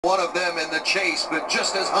one of them in the chase, but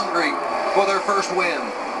just as hungry for their first win.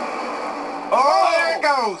 Oh, there it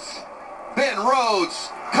goes. Ben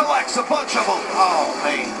Rhodes collects a bunch of them. Oh,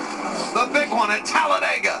 man. The big one at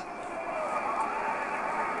Talladega.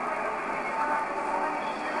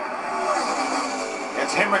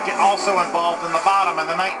 It's Hemric also involved in the bottom in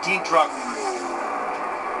the 19 truck.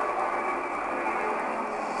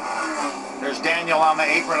 There's Daniel on the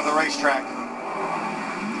apron of the racetrack.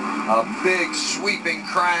 A big sweeping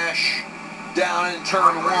crash down in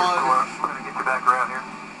turn 1. We're going to get you back around here.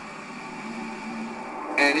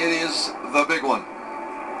 And it is the big one.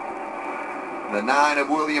 The 9 of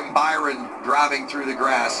William Byron driving through the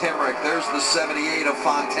grass. Hemric, there's the 78 of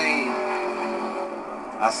Fontaine.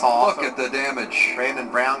 I saw. Look at the damage. Brandon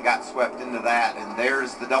Brown got swept into that, and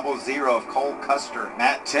there's the 00 of Cole Custer.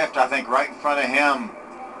 Matt Tift, I think, right in front of him.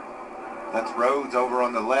 That's Rhodes over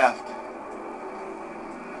on the left.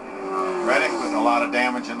 Reddick with a lot of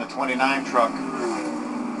damage in the 29 truck.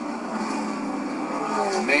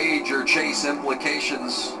 Major chase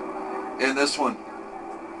implications in this one.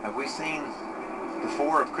 Have we seen the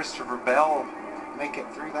 4 of Christopher Bell make it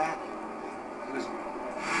through that? He was...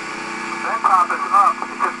 That top is up.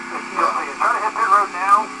 It's trying to hit pit road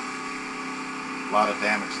now. A lot of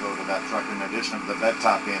damage though to that truck in addition to the bed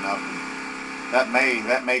top being up.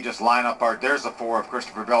 That may just line up our, there's the 4 of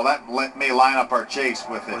Christopher Bell. That may line up our chase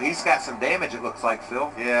with it. Well, he's got some damage, it looks like, Phil.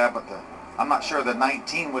 Yeah, but I'm not sure the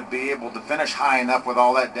 19 would be able to finish high enough with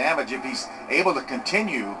all that damage if he's able to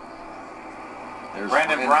continue. There's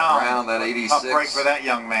Brandon Brown, that 86. Tough break for that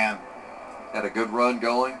young man. Had a good run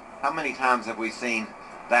going. How many times have we seen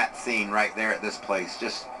that scene right there at this place?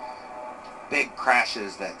 Just big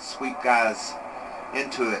crashes that sweep guys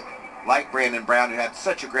into it, like Brandon Brown, who had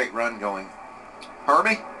such a great run going.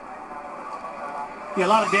 Herbie? Yeah, a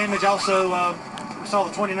lot of damage. Also, we saw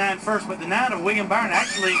the 29 first, but the 9 of William Byron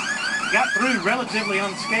actually got through relatively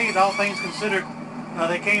unscathed, all things considered.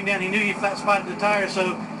 They came down. He knew he flat spotted the tire,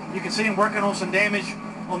 so you can see him working on some damage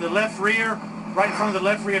on the left rear, right in front of the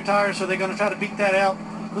left rear tire, so they're going to try to beat that out.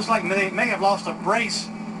 Looks like they may have lost a brace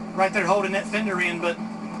right there holding that fender in, but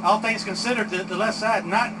all things considered, the left side,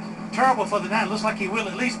 not terrible for the 9. Looks like he will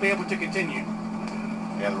at least be able to continue.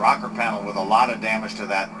 Yeah, the rocker panel with a lot of damage to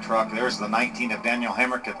that truck. There's the 19 of Daniel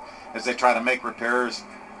Hemric as they try to make repairs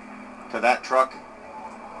to that truck.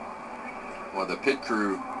 Well, the pit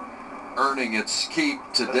crew earning its keep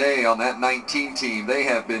today on that 19 team. They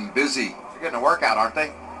have been busy. They're getting a workout, aren't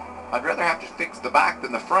they? I'd rather have to fix the back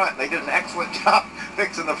than the front. They did an excellent job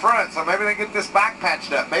fixing the front, so maybe they get this back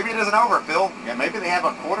patched up. Maybe it isn't over, Phil. Yeah, maybe they have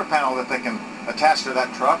a quarter panel that they can attach to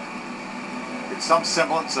that truck. It's some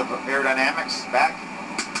semblance of aerodynamics back.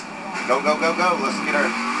 Go, go, go, go. Let's get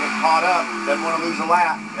caught up. Doesn't want to lose a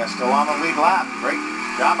lap. Yeah, still on the lead lap. Great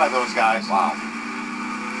job by those guys. Wow.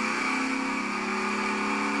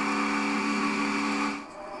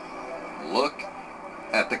 Look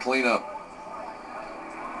at the cleanup.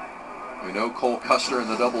 We know Cole Custer in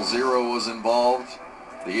the 00 was involved.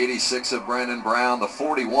 The 86 of Brandon Brown, the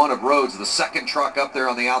 41 of Rhodes, the second truck up there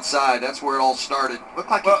on the outside. That's where it all started.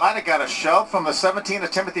 Looked like he might have got a shove from the 17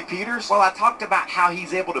 of Timothy Peters. Well, I talked about how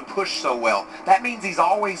he's able to push so well. That means he's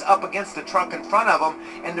always up against the truck in front of him,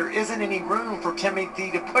 and there isn't any room for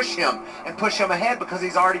Timothy to push him and push him ahead because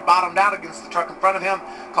he's already bottomed out against the truck in front of him,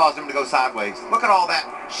 caused him to go sideways. Look at all that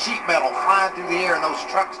sheet metal flying through the air and those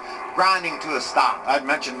trucks grinding to a stop. I'd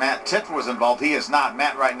mentioned Matt Tift was involved. He is not.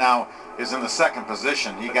 Matt right now is in the second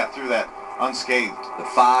position. He got through that unscathed. The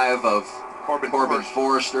 5 of Korbin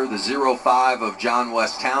Forrister, the 05 of John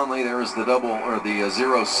Wes Townley. There's the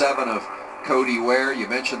the 07 of Cody Ware. You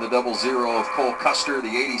mentioned the 00 of Cole Custer, the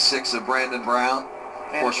 86 of Brandon Brown.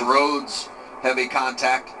 Of course, Rhodes, heavy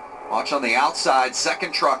contact. Watch on the outside,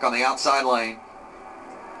 second truck on the outside lane.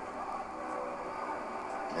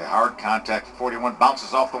 Yeah, hard contact. 41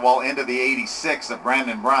 bounces off the wall into the 86 of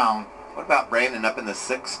Brandon Brown. What about Brandon up in the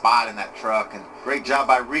 6th spot in that truck? And great job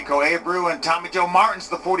by Rico Abreu and Tommy Joe Martin's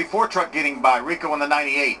the 44 truck getting by Rico in the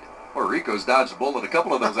 98. Well, Rico's dodged a bullet a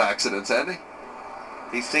couple of those accidents, hasn't he?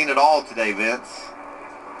 He's seen it all today, Vince.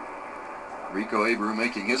 Rico Abreu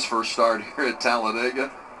making his first start here at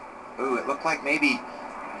Talladega. Ooh, it looked like maybe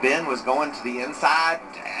Ben was going to the inside.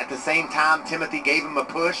 At the same time, Timothy gave him a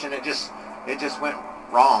push, and it just went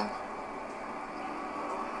wrong.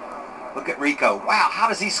 Look at Rico. Wow, how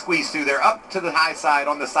does he squeeze through there up to the high side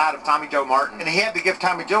on the side of Tommy Joe Martin? And he had to give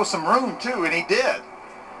Tommy Joe some room, too, and he did.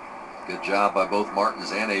 Good job by both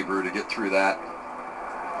Martins and Abreu to get through that.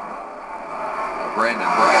 Brandon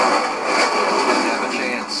Brown didn't have a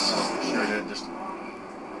chance. Sure did. Just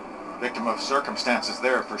victim of circumstances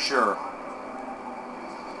there for sure.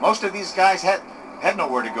 Most of these guys had had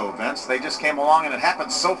nowhere to go, Vince. They just came along, and it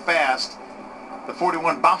happened so fast. The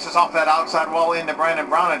 41 bounces off that outside wall into Brandon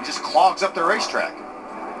Brown and just clogs up the racetrack.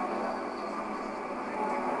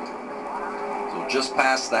 So just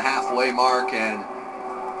past the halfway mark, and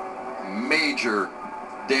major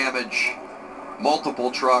damage, multiple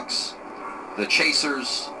trucks, the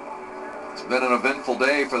chasers. It's been an eventful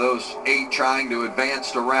day for those 8 trying to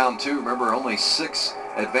advance to round 2. Remember, only 6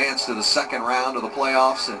 advanced to the second round of the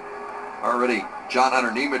playoffs, and already John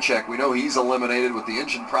Hunter Nemechek, we know he's eliminated with the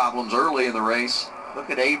engine problems early in the race. Look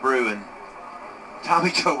at Abreu and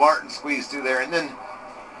Tommy Joe Martin squeezed through there, and then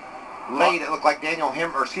late it looked like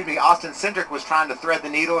Austin Cindric was trying to thread the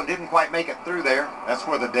needle and didn't quite make it through there. That's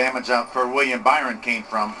where the damage out for William Byron came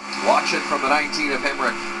from. Watch it from the 19 of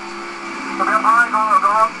Hemric.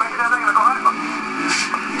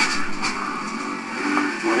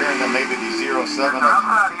 We're hearing that maybe the 07 of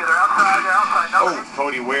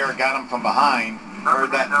Cody Ware got him from behind.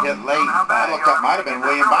 Heard that hit late. That looked like might have been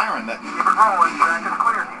William Byron. Keep it rolling, track is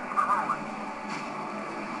clear. Keep it rolling.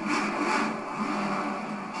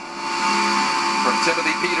 From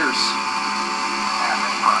Timothy Peters.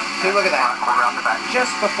 See, look at that.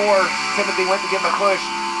 Just before Timothy went to give him a push,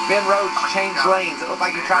 Ben Rhodes changed lanes. It looked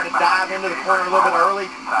like he tried to dive into the corner a little bit early.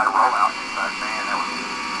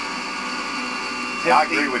 I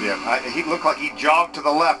agree with you. He looked like he jogged to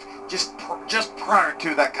the left just prior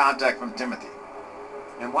to that contact from Timothy.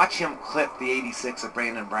 And watch him clip the 86 of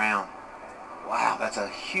Brandon Brown. Wow, that's a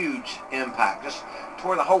huge impact. Just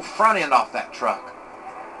tore the whole front end off that truck.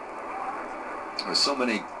 There's so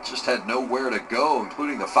many just had nowhere to go,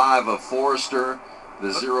 including the 5 of Forrister,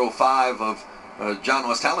 the 05 of John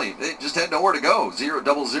Wes Townley. They just had nowhere to go.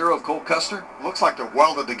 000 of Cole Custer. Looks like they're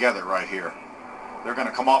welded together right here. They're going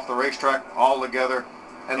to come off the racetrack all together.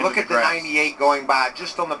 And look at the 98 going by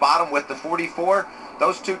just on the bottom with the 44.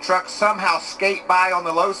 Those 2 trucks somehow skate by on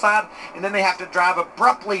the low side, and then they have to drive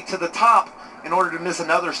abruptly to the top in order to miss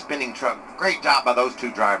another spinning truck. Great job by those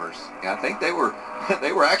 2 drivers. Yeah, I think they were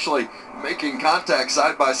actually making contact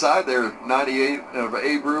side by side there. 98 of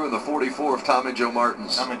Abreu and the 44 of Tommy Joe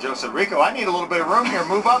Martins. Tommy Joe said, Rico, I need a little bit of room here.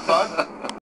 Move up, bud.